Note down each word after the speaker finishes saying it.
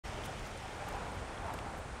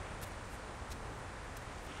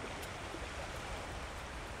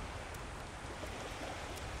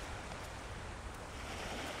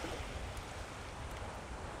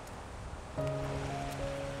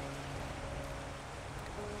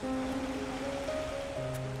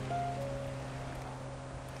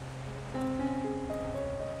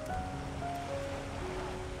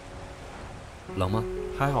冷吗？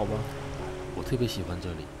还好吧。我特别喜欢这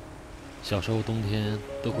里，小时候冬天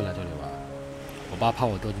都会来这里玩。我爸怕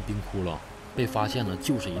我掉进冰窟窿，被发现了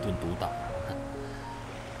就是一顿毒打。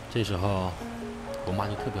这时候，我妈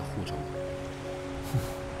就特别护着我。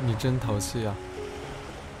你真淘气啊！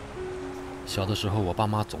小的时候，我爸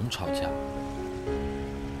妈总吵架，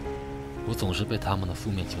我总是被他们的负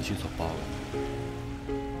面情绪所包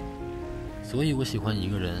围，所以我喜欢一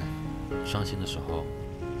个人，伤心的时候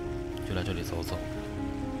就来这里走走，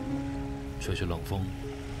吹吹冷风，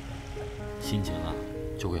心情啊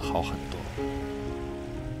就会好很多。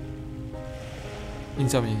殷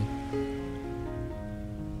佳明，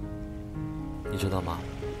你知道吗？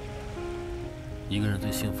一个人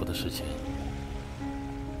最幸福的事情，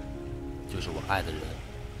就是我爱的人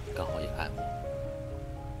刚好也爱我。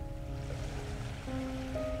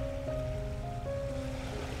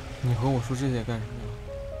你和我说这些干什么？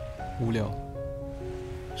无聊。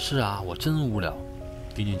是啊，我真无聊。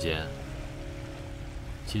丁俊杰，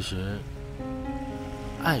其实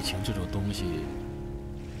爱情这种东西，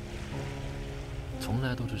从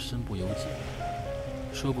来都是身不由己，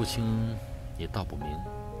说不清也道不明。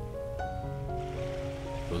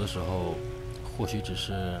有的时候，或许只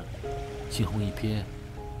是惊鸿一瞥，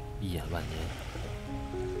一眼万年。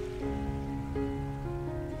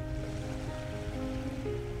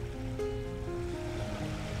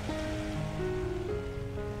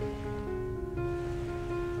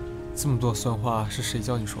这么多酸话是谁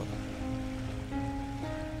教你说的？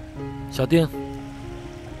小丁，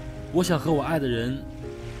我想和我爱的人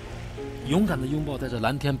勇敢地拥抱在这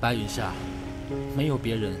蓝天白云下，没有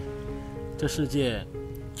别人，这世界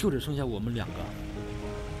就只剩下我们两个。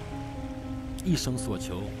一生所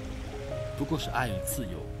求，不过是爱与自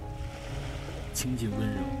由，亲近温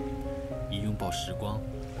柔，以拥抱时光，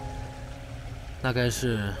那该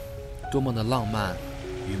是多么的浪漫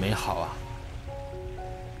与美好啊！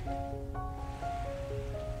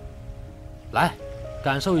来，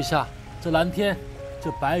感受一下这蓝天，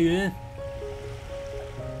这白云。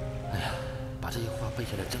哎呀，把这些话背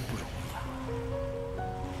下来真不容易啊！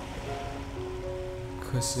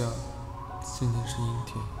可惜啊，今天是阴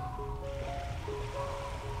天。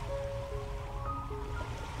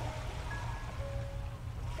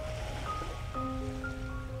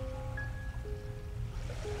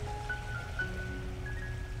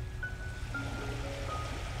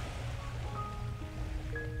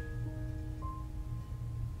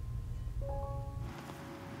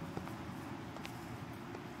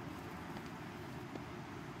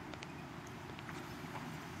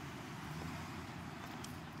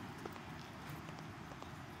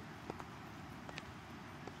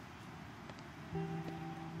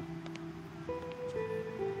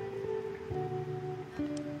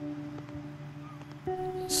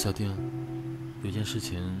小丁，有件事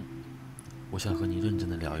情，我想和你认真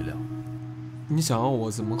的聊一聊。你想要我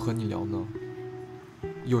怎么和你聊呢？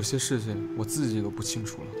有些事情我自己都不清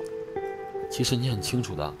楚了。其实你很清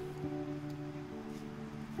楚的。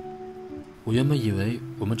我原本以为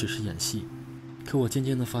我们只是演戏，可我渐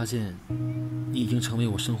渐的发现，你已经成为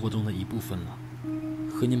我生活中的一部分了。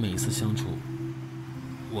和你每一次相处，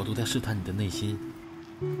我都在试探你的内心，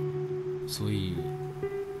所以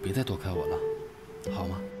别再躲开我了，好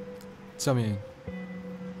吗？佳明，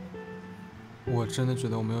我真的觉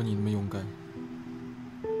得我没有你那么勇敢。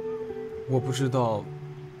我不知道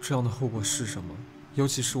这样的后果是什么，尤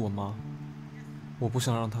其是我妈，我不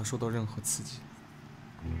想让她受到任何刺激。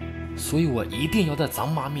所以我一定要在咱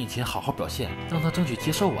妈面前好好表现，让她争取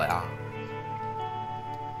接受我呀。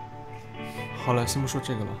好了，先不说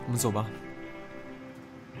这个了，我们走吧。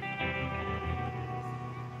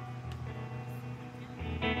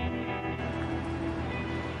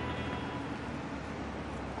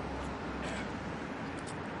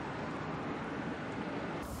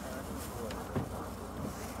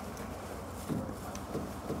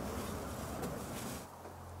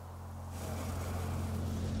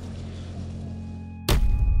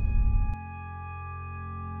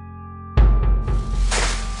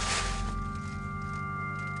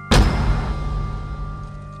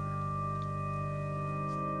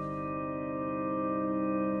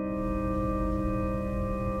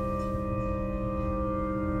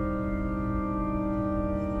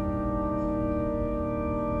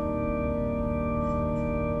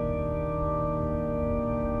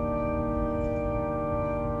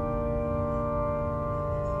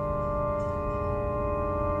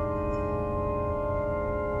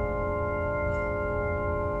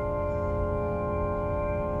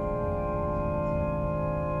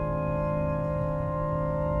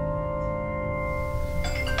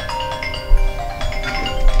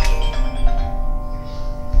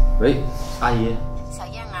阿姨。小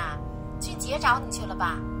英啊，俊杰找你去了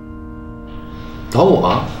吧？找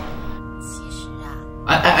我？其实啊，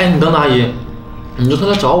哎，你等等，阿姨，你说他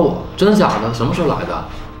来找我，真的假的？什么时候来的？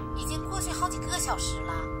已经过去好几个小时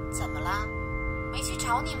了，怎么了？没去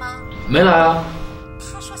找你吗？没来啊。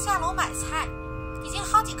他说下楼买菜，已经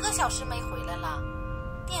好几个小时没回来了，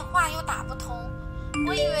电话又打不通，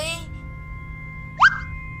我以为……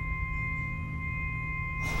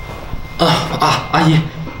阿姨，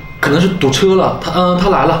可能是堵车了。他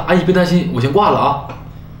来了，阿姨别担心，我先挂了啊。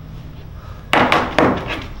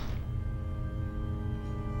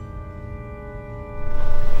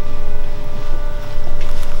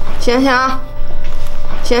醒醒，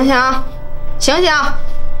醒醒，醒醒！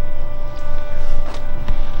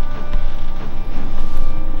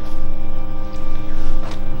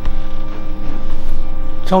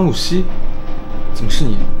张露西，怎么是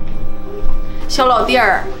你？小老弟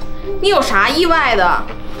儿，你有啥意外的？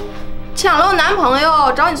抢了我男朋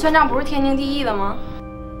友，找你算账不是天经地义的吗？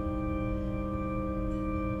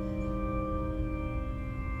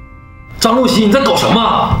张露西，你在搞什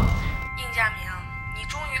么？应佳明，你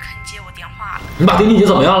终于肯接我电话了。你把丁俊杰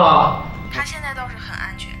怎么样了？他现在倒是很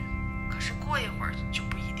安全，可是过一会儿就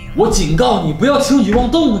不一定了。我警告你，不要轻举妄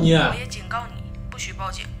动啊你！我也警告你，不许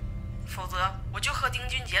报警，否则我就和丁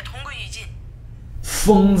俊杰同归于尽。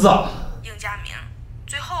疯子！应佳明，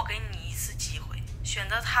最后给你一次机会，选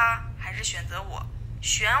择他还是选择我？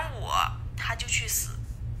选我，他就去死；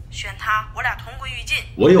选他，我俩同归于尽。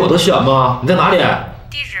我有的选吗？你在哪里？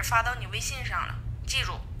地址发到你微信上了，记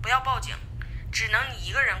住不要报警，只能你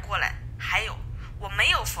一个人过来。还有，我没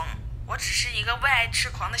有疯，我只是一个为爱痴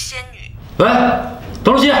狂的仙女。喂，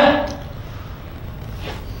张露西。